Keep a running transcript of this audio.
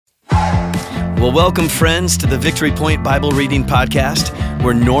Well, welcome, friends, to the Victory Point Bible Reading Podcast,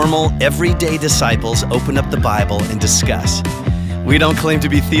 where normal, everyday disciples open up the Bible and discuss. We don't claim to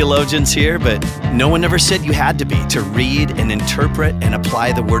be theologians here, but no one ever said you had to be to read and interpret and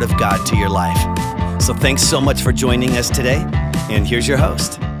apply the Word of God to your life. So thanks so much for joining us today, and here's your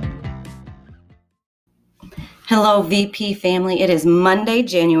host. Hello, VP family. It is Monday,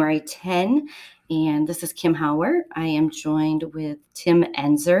 January 10, and this is Kim Hauer. I am joined with Tim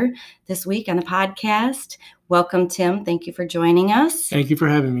Enzer this week on the podcast. Welcome, Tim. Thank you for joining us. Thank you for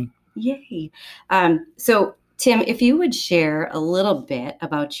having me. Yay. So, Tim, if you would share a little bit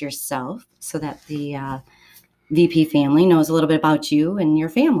about yourself so that the VP family knows a little bit about you and your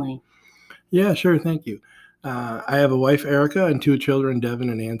family. Yeah, sure. Thank you. I have a wife, Erica, and two children, Devin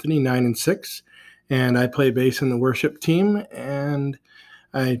and Anthony, 9 and 6. And I play bass in the worship team, and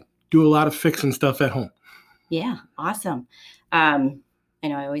I do a lot of fixing stuff at home. Yeah, awesome. I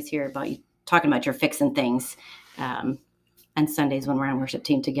know I always hear about you talking about your fixing things on Sundays when we're on worship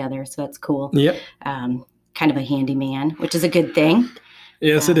team together, so that's cool. Yep. Kind of a handyman, which is a good thing.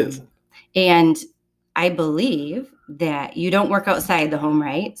 Yes, it is. And I believe that you don't work outside the home,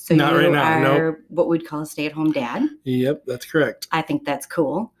 right? So Not you right now, are nope. what we'd call a stay-at-home dad. Yep, that's correct. I think that's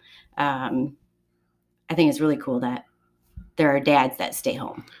cool. I think it's really cool that there are dads that stay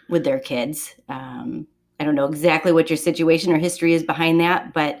home with their kids. I don't know exactly what your situation or history is behind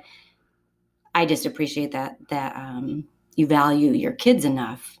that, but I just appreciate that you value your kids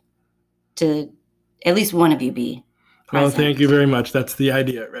enough to at least one of you be present. Well, thank you very much. That's the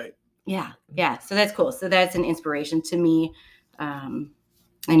idea, right? Yeah. So that's cool. So that's an inspiration to me. I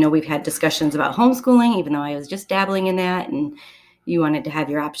know we've had discussions about homeschooling, even though I was just dabbling in that, and you wanted to have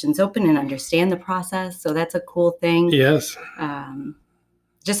your options open and understand the process. So that's a cool thing. Yes.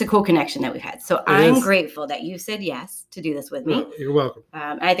 Just a cool connection that we've had. So I'm grateful that you said yes to do this with me. Well, you're welcome.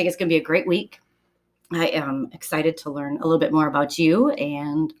 I think it's going to be a great week. I am excited to learn a little bit more about you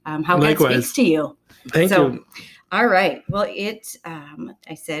and how God speaks to you. Thank you. All right. Well,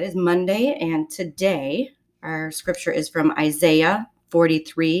 I said, is Monday, and today our scripture is from Isaiah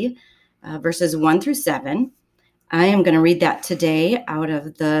 43, verses 1 through 7. I am going to read that today out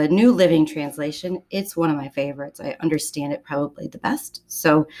of the New Living Translation. It's one of my favorites. I understand it probably the best.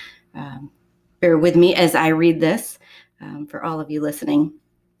 So bear with me as I read this for all of you listening.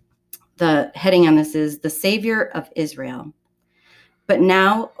 The heading on this is The Savior of Israel. But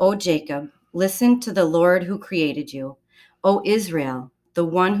now, O Jacob, listen to the Lord who created you. O Israel, the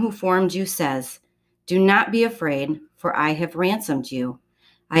one who formed you says, do not be afraid, for I have ransomed you.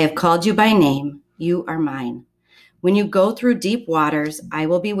 I have called you by name. You are mine. When you go through deep waters, I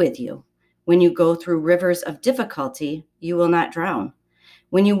will be with you. When you go through rivers of difficulty, you will not drown.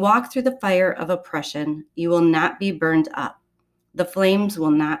 When you walk through the fire of oppression, you will not be burned up. The flames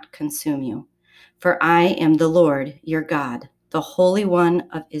will not consume you. For I am the Lord, your God, the Holy One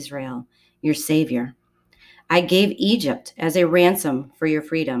of Israel, your Savior. I gave Egypt as a ransom for your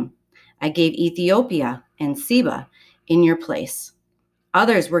freedom. I gave Ethiopia and Seba in your place.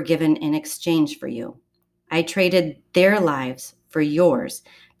 Others were given in exchange for you. I traded their lives for yours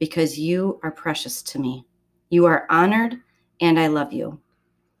because you are precious to me. You are honored, and I love you.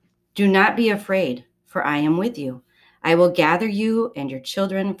 Do not be afraid, for I am with you. I will gather you and your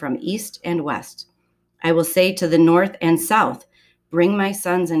children from east and west. I will say to the north and south, bring my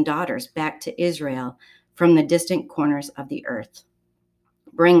sons and daughters back to Israel from the distant corners of the earth.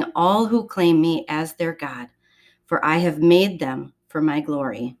 Bring all who claim me as their God, for I have made them for my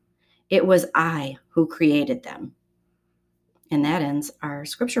glory. It was I who created them. And that ends our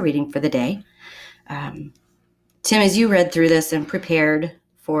scripture reading for the day. Tim, as you read through this and prepared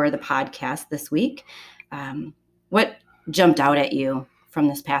for the podcast this week, what jumped out at you from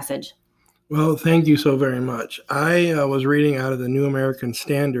this passage? Well, thank you so very much. I was reading out of the New American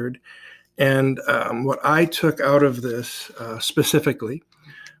Standard, and what I took out of this specifically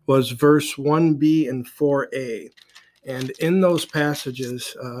was verse 1b and 4a. And in those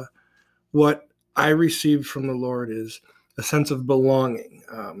passages, what I received from the Lord is a sense of belonging.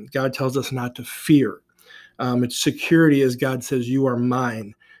 God tells us not to fear. It's security, as God says, you are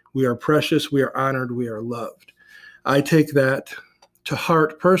mine. We are precious, we are honored, we are loved. I take that to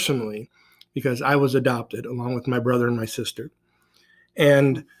heart personally because I was adopted along with my brother and my sister.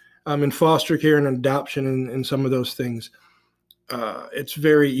 And in foster care and adoption and some of those things, it's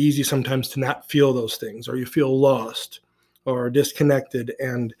very easy sometimes to not feel those things, or you feel lost or disconnected,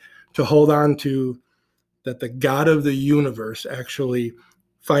 and to hold on to that the God of the universe actually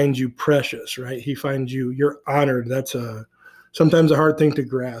finds you precious, right? He finds you're honored. That's sometimes a hard thing to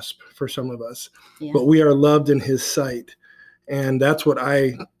grasp for some of us, but we are loved in his sight. And that's what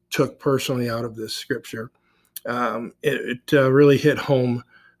I took personally out of this scripture. It really hit home.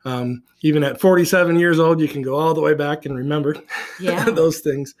 Even at 47 years old, you can go all the way back and remember those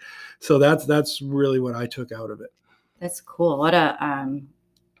things. So that's really what I took out of it. That's cool. What a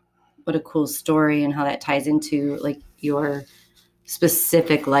cool story, and how that ties into like your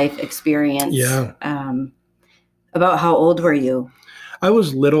specific life experience. Yeah. About how old were you? I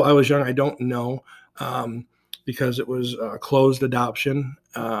was little. I was young. I don't know, because it was closed adoption.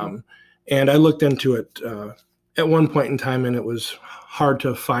 And I looked into it at one point in time, and it was hard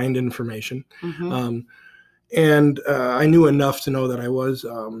to find information. And I knew enough to know that I was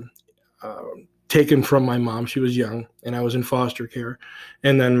taken from my mom. She was young, and I was in foster care.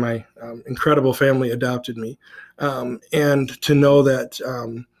 And then my incredible family adopted me. And to know that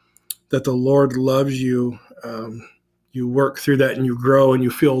that the Lord loves you, you work through that, and you grow, and you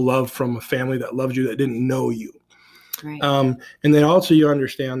feel love from a family that loves you, that didn't know you. Right. And then also you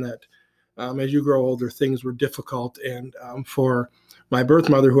understand that as you grow older, things were difficult. And for my birth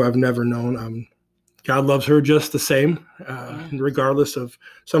mother, who I've never known, God loves her just the same, regardless of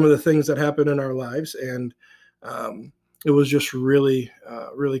some of the things that happen in our lives. And it was just really,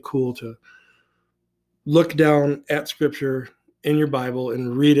 really cool to look down at scripture in your Bible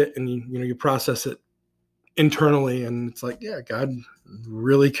and read it, and you process it internally, and it's like, yeah, God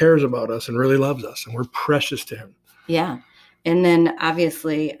really cares about us and really loves us, and we're precious to him. Yeah. And then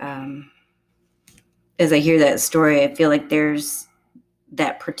obviously, as I hear that story, I feel like there's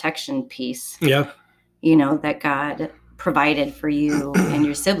that protection piece. Yeah. That God provided for you and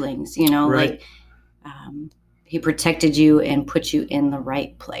your siblings, Right. like he protected you and put you in the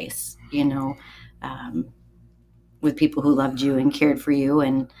right place, with people who loved you and cared for you.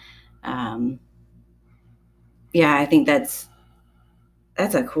 And I think that's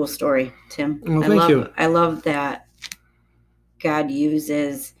a cool story, Tim. Well, thank you. I love that God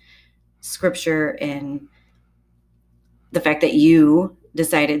uses scripture, and the fact that you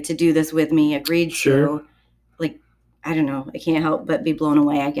decided to do this with me, agreed to, like, I don't know, I can't help but be blown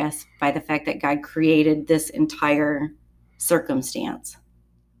away, I guess, by the fact that God created this entire circumstance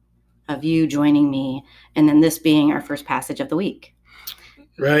of you joining me, and then this being our first passage of the week.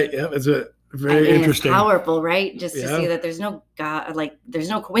 Right. Yeah. It's very interesting. It's powerful, right? Just to see that there's no God, like there's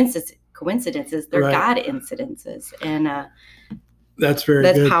no coincidences. They're God incidences. And that's very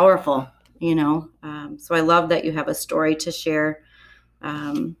that's good. powerful, so I love that you have a story to share.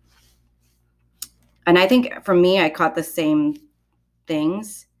 And I think for me, I caught the same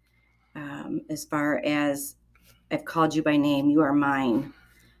things, as far as I've called you by name, you are mine.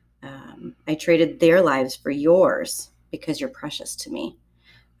 I traded their lives for yours because you're precious to me.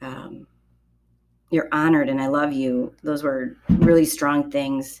 You're honored and I love you. Those were really strong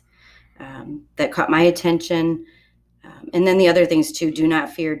things that caught my attention. And then the other things too, do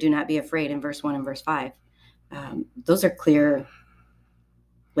not fear, do not be afraid in verse 1 and verse 5. Those are clear,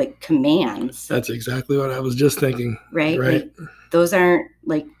 like, commands. That's exactly what I was just thinking. Right? Like, those aren't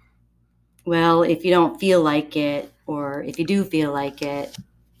like, well, if you don't feel like it, or if you do feel like it,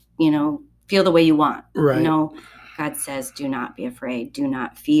 feel the way you want. Right. No, God says, do not be afraid, do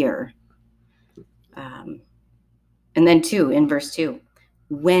not fear. And then in verse 2,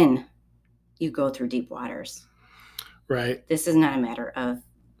 when you go through deep waters. Right. This is not a matter of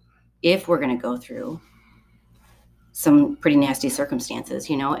if we're going to go through some pretty nasty circumstances,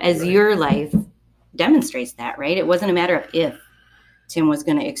 as your life demonstrates that, right? It wasn't a matter of if Tim was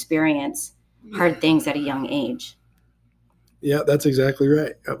going to experience hard things at a young age. Yeah, that's exactly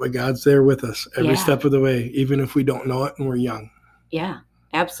right. But God's there with us every step of the way, even if we don't know it and we're young. Yeah,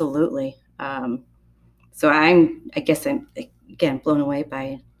 absolutely. So I guess I'm, again, blown away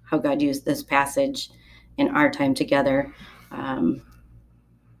by how God used this passage in our time together.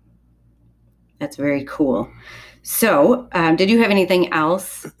 That's very cool. So did you have anything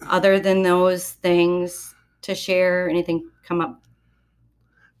else other than those things to share? Anything come up?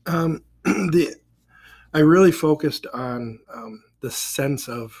 I really focused on the sense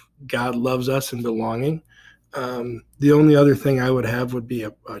of God loves us and belonging. The only other thing I would have would be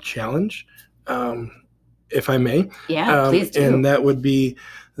a challenge, if I may. Yeah, please do. And that would be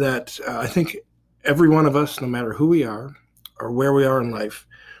that I think every one of us, no matter who we are or where we are in life,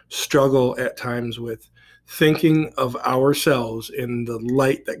 struggle at times with thinking of ourselves in the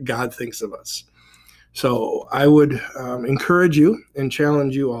light that God thinks of us. So I would encourage you and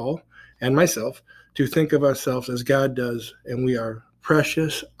challenge you all and myself to think of ourselves as God does, and we are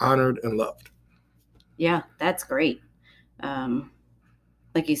precious, honored, and loved. Yeah, that's great.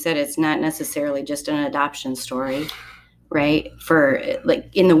 Like you said, it's not necessarily just an adoption story, right? For like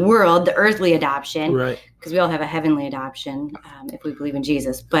in the world, the earthly adoption, Right. because we all have a heavenly adoption if we believe in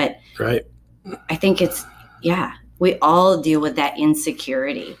Jesus. But Right. I think we all deal with that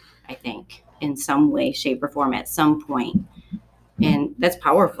insecurity, I think, in some way, shape, or form at some point. And that's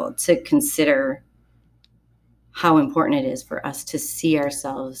powerful to consider how important it is for us to see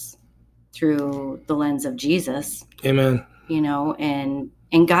ourselves through the lens of Jesus. Amen.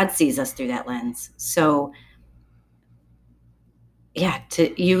 And God sees us through that lens. So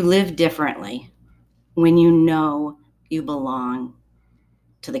you live differently when you know you belong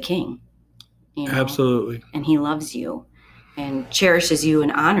to the King. Absolutely. And he loves you and cherishes you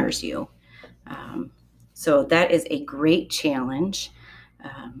and honors you. So that is a great challenge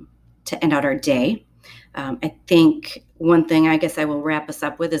to end out our day. I think one thing I guess I will wrap us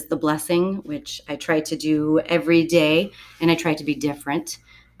up with is the blessing, which I try to do every day, and I try to be different.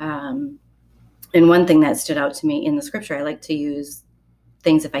 And one thing that stood out to me in the scripture, I like to use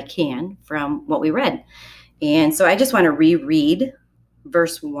things, if I can, from what we read. And so I just want to reread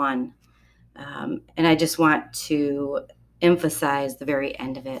verse 1. And I just want to emphasize the very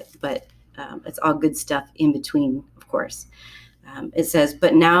end of it, but it's all good stuff in between, of course. It says,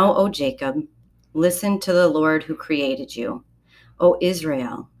 "But now, O Jacob, listen to the Lord who created you. O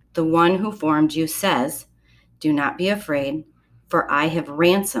Israel, the one who formed you says, do not be afraid, for I have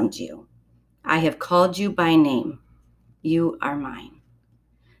ransomed you. I have called you by name. You are mine."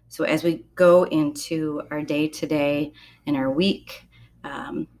 So as we go into our day today and our week,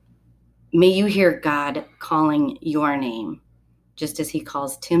 may you hear God calling your name, just as he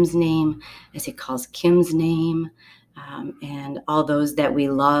calls Tim's name, as he calls Kim's name, and all those that we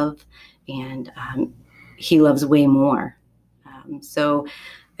love, and he loves way more. So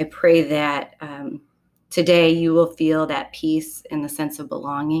I pray that today you will feel that peace and the sense of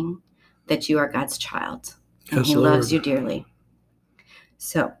belonging, that you are God's child, and Yes, he Lord. loves you dearly.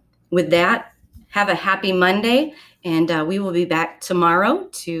 So with that, have a happy Monday, and we will be back tomorrow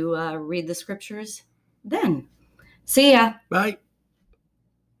to read the scriptures then. See ya. Bye.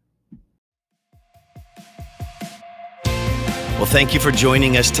 Well, thank you for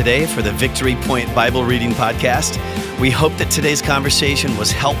joining us today for the Victory Point Bible Reading Podcast. We hope that today's conversation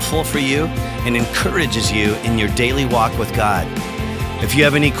was helpful for you and encourages you in your daily walk with God. If you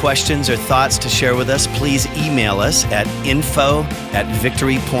have any questions or thoughts to share with us, please email us at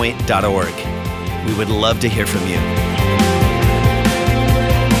info@victorypoint.org. We would love to hear from you.